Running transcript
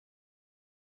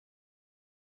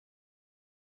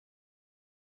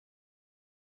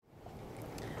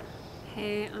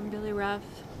Hey, I'm Billy Ruff.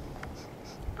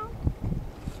 Oh.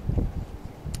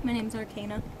 My name's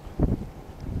Arcana.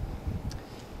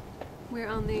 We're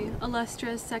on the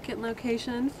illustrious second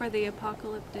location for the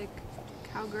Apocalyptic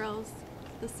Cowgirls,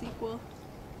 the sequel.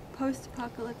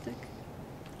 Post-apocalyptic.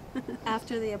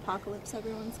 After the apocalypse,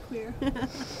 everyone's queer.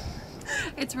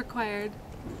 It's required.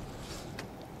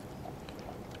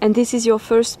 And this is your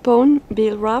first porn,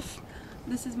 Bill Ruff?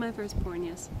 This is my first porn,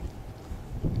 yes.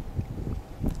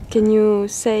 Can you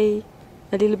say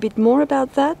a little bit more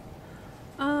about that?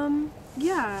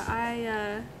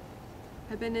 Yeah,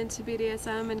 I've been into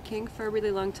BDSM and kink for a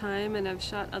really long time, and I've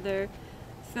shot other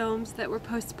films that were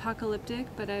post-apocalyptic,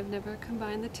 but I've never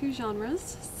combined the two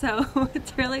genres, so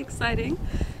it's really exciting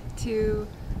to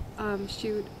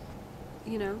shoot,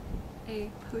 you know, a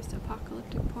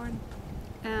post-apocalyptic porn.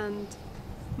 And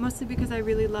mostly because I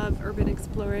really love urban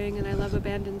exploring and I love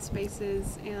abandoned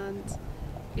spaces, and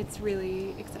it's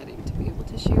really exciting to be able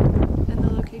to shoot in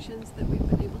the locations that we've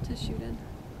been able to shoot in.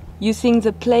 You think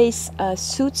the place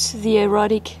suits the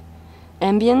erotic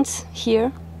ambience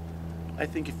here? I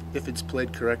think if it's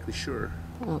played correctly, sure.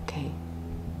 Okay.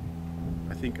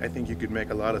 I think you could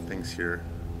make a lot of things here.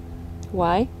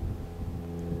 Why?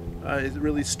 It's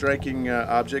really striking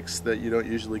objects that you don't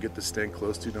usually get to stand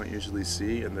close to, don't usually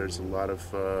see, and there's a lot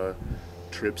of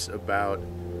trips about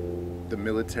the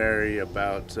military,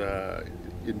 about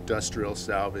industrial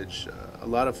salvage. A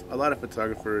lot of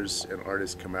photographers and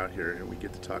artists come out here, and we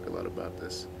get to talk a lot about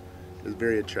this. It's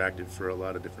very attractive for a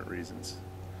lot of different reasons,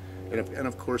 and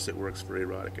of course it works for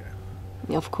erotica.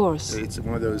 Of course. It's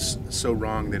one of those so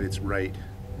wrong that it's right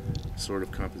sort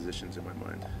of compositions in my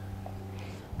mind.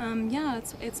 Yeah,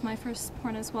 it's my first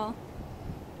porn as well.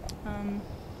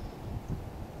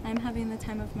 I'm having the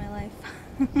time of my life.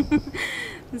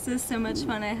 This is so much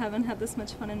fun. I haven't had this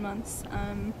much fun in months.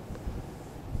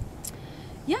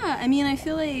 Yeah, I mean, I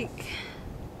feel like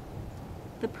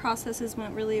the processes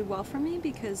went really well for me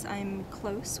because I'm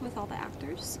close with all the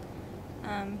actors.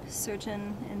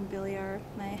 Surgeon and Billy are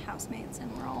my housemates,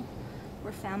 and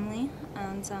we're family,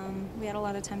 and we had a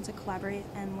lot of time to collaborate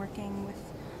and working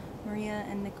with Maria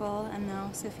and Nicole, and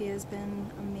now Sophia's been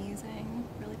amazing,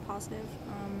 really positive.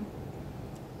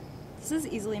 This is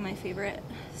easily my favorite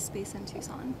space in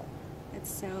Tucson.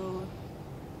 It's so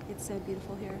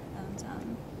beautiful here, and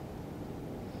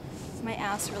my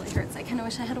ass really hurts. I kind of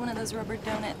wish I had one of those rubber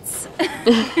donuts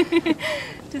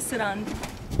to sit on.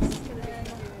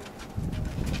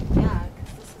 Yeah,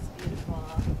 because this is beautiful.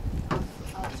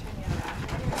 I'll turn you around.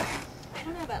 I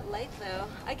don't know about light though.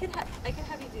 I could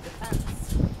have you do the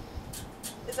fence.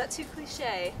 Is that too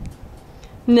cliche?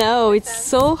 No, it's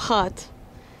so hot.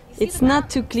 It's not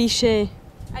too cliche.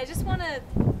 I just want to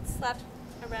slap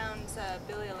around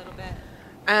Billy a little bit.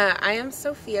 I am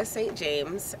Sophia St.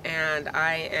 James, and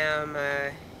I am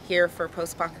here for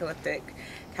Post-Apocalyptic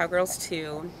Cowgirls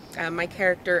 2. My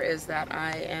character is that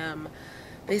I am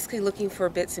basically looking for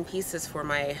bits and pieces for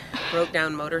my broke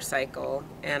down motorcycle,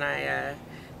 and I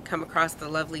come across the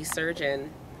lovely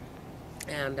surgeon,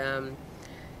 and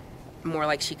more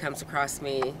like she comes across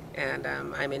me, and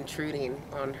I'm intruding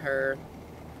on her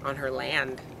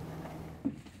land.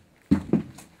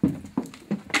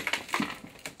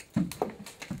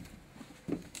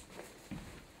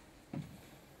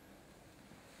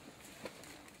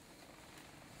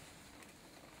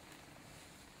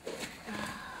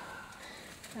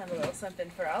 Have a little something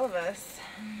for all of us.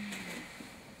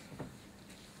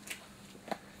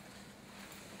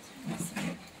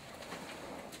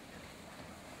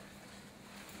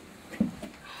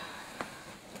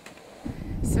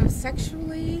 So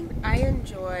sexually, I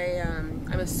enjoy,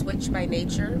 I'm a switch by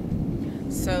nature,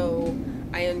 so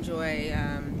I enjoy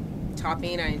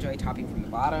topping. I enjoy topping from the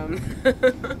bottom,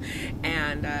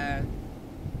 and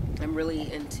I'm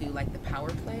really into like the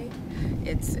power play.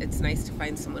 It's nice to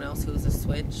find someone else who's a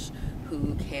switch,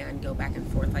 who can go back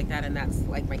and forth like that, and that's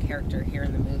like my character here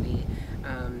in the movie.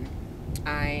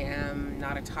 I am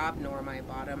not a top nor am I a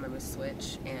bottom, I'm a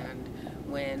switch, and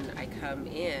when I come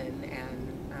in and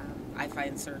I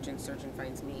find surgeon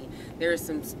finds me, there is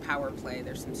some power play,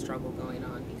 there's some struggle going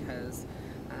on, because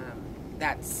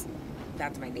that's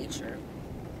my nature.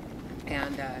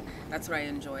 And that's what I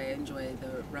enjoy. I enjoy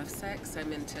the rough sex.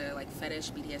 I'm into like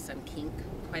fetish, BDSM, kink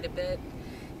quite a bit.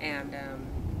 And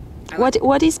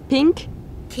what is pink?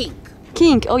 Kink.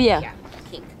 Kink. Oh yeah. Yeah,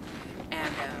 kink.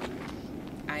 And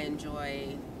I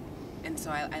enjoy, and so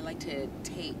I like to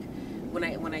take,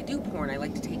 when I do porn, I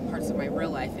like to take parts of my real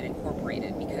life and incorporate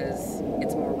it, because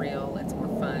it's more real, it's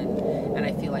more fun, and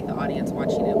I feel like the audience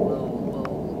watching it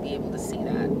will be able to see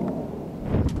that.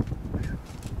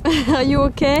 Are you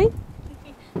okay?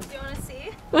 Do you want to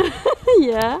see?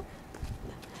 Yeah.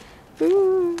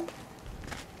 Ooh.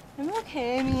 I'm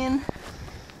okay, I mean...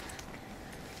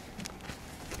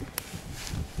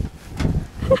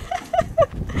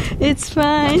 It's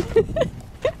fine.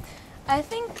 I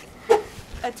think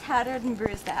a tattered and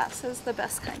bruised ass is the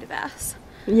best kind of ass.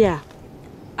 Yeah.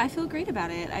 I feel great about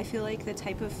it. I feel like the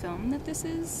type of film that this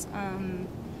is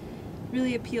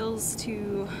really appeals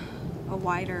to a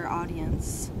wider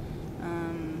audience.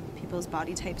 People's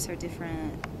body types are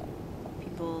different.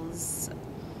 People's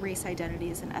race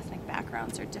identities and ethnic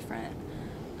backgrounds are different.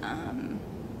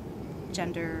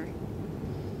 Gender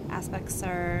aspects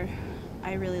are...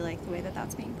 I really like the way that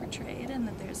that's being portrayed, and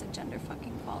that there's a gender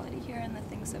fucking quality here, and the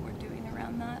things that we're doing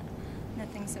around that, and the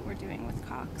things that we're doing with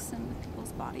cocks and with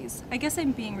people's bodies. I guess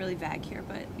I'm being really vague here,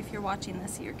 but if you're watching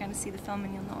this, you're going to see the film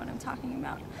and you'll know what I'm talking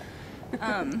about.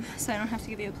 So I don't have to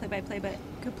give you a play-by-play, but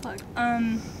Good plug.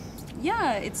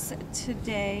 yeah, it's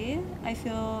today I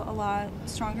feel a lot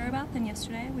stronger about than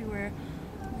yesterday. We were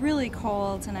really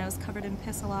cold, and I was covered in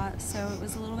piss a lot, so it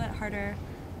was a little bit harder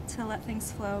to let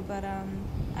things flow, but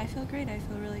I feel great. I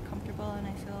feel really comfortable, and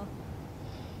I feel,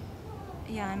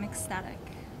 yeah, I'm ecstatic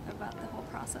about the whole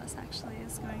process. Actually,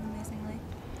 it's going amazingly.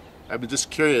 I'm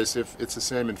just curious if it's the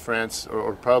same in France,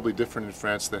 or probably different in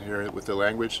France than here with the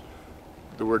language.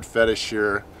 The word fetish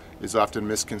here is often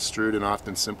misconstrued and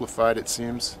often simplified, it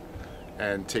seems,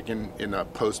 and taken in a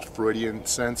post-Freudian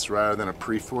sense rather than a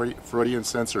pre-Freudian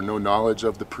sense, or no knowledge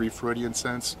of the pre-Freudian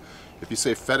sense. If you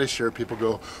say fetish here, people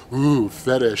go, ooh,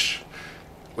 fetish,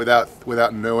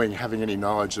 without knowing, having any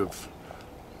knowledge of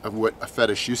what a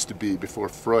fetish used to be before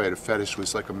Freud. A fetish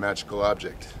was like a magical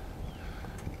object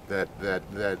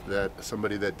that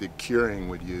somebody that did curing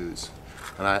would use.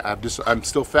 And I'm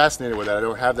still fascinated with that. I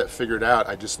don't have that figured out.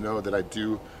 I just know that I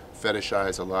do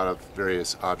fetishize a lot of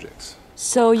various objects.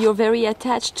 So you're very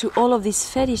attached to all of these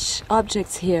fetish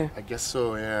objects here. I guess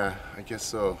so, yeah. I guess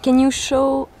so. Can you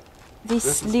show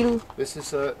this little... This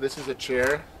is a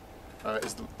chair.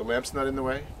 Is the lamp's not in the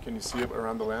way? Can you see it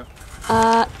around the lamp?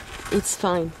 It's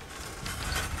fine.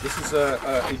 This is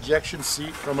a ejection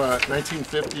seat from a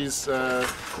 1950s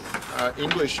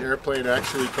English airplane,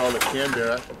 actually called a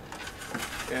Canberra.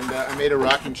 And I made a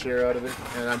rocking chair out of it,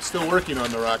 and I'm still working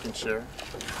on the rocking chair.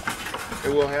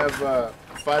 It will have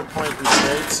 5-point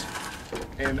restraints,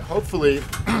 and hopefully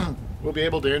we'll be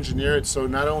able to engineer it so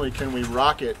not only can we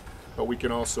rock it, but we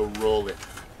can also roll it.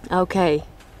 Okay.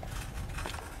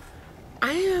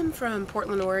 I am from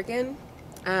Portland, Oregon.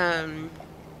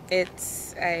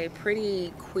 It's a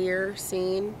pretty queer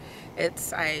scene.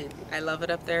 I love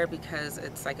it up there because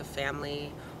it's like a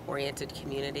family-oriented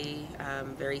community,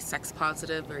 very sex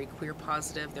positive, very queer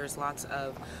positive. There's lots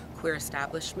of queer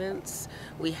establishments.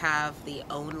 We have the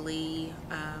only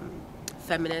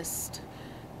feminist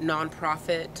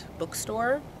nonprofit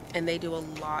bookstore, and they do a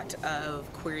lot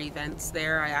of queer events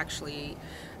there. I actually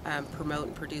promote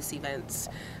and produce events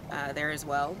there as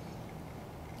well.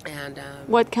 And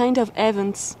what kind of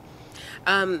events?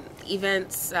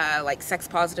 Events like sex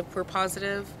positive, queer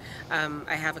positive.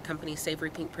 I have a company, Savory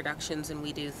Pink Productions, and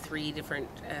we do 3 different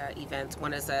events.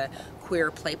 One is a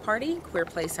queer play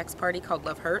sex party called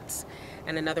Love Hurts,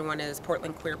 and another one is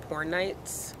Portland Queer Porn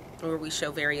Nights, where we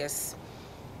show various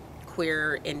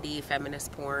queer indie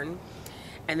feminist porn.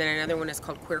 And then another one is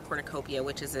called Queer Cornucopia,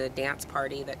 which is a dance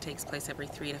party that takes place every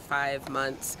 3 to 5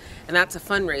 months. And that's a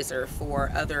fundraiser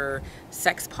for other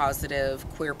sex positive,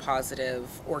 queer positive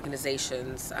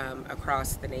organizations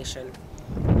across the nation.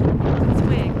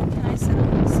 Swing. Can I sit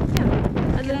on this?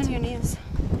 Yeah. And Get on then your knees.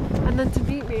 And then to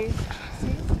beat me.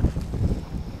 See?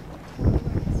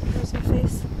 Where's your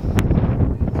face?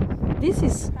 This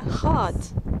is hot.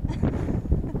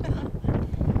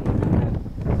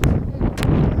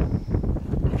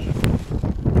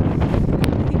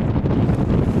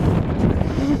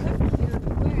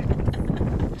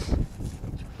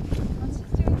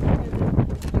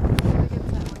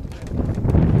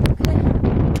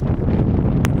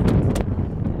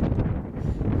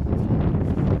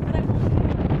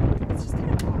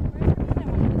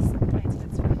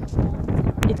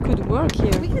 It could work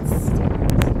here. We could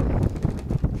stairs.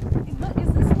 What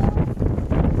is this now?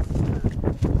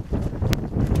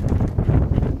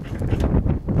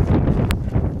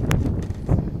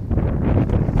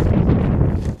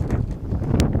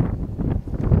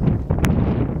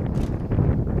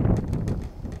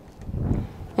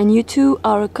 And you two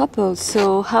are a couple,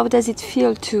 so how does it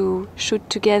feel to shoot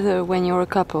together when you're a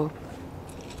couple?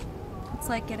 It's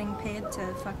like getting paid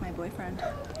to fuck my boyfriend.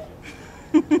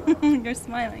 You're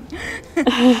smiling.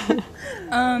 It's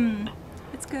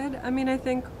good. I mean, I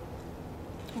think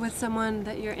with someone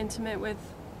that you're intimate with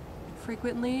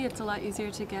frequently, it's a lot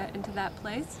easier to get into that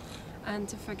place and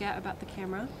to forget about the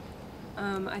camera.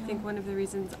 I think one of the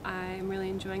reasons I'm really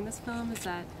enjoying this film is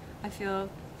that I feel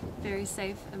very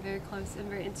safe and very close and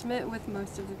very intimate with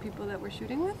most of the people that we're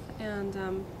shooting with,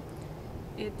 and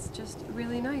it's just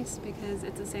really nice because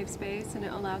it's a safe space and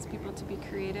it allows people to be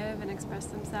creative and express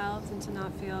themselves and to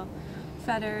not feel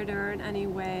fettered or in any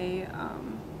way.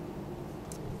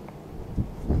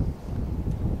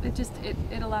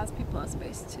 It allows people a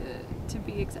space to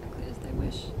be exactly as they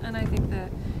wish. And I think the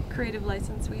creative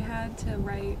license we had to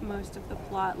write most of the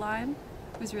plot line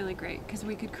was really great because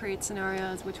we could create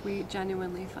scenarios which we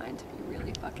genuinely find to be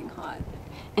really fucking hot.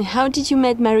 And how did you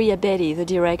meet Maria Beatty, the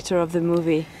director of the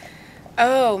movie?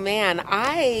 Oh man,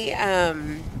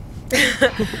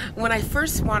 when I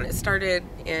first started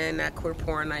in queer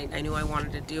porn, I knew I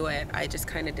wanted to do it. I just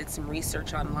kind of did some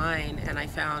research online, and I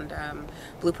found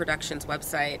Blue Productions'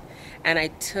 website, and I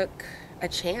took a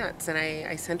chance, and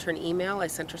I sent her an email. I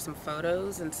sent her some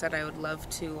photos and said I would love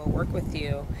to work with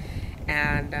you,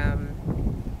 and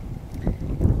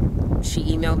she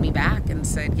emailed me back and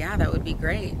said, yeah, that would be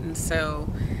great. And so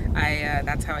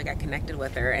that's how I got connected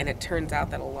with her. And it turns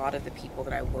out that a lot of the people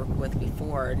that I worked with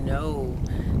before know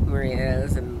who Maria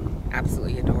is and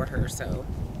absolutely adored her. So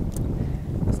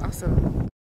it was awesome.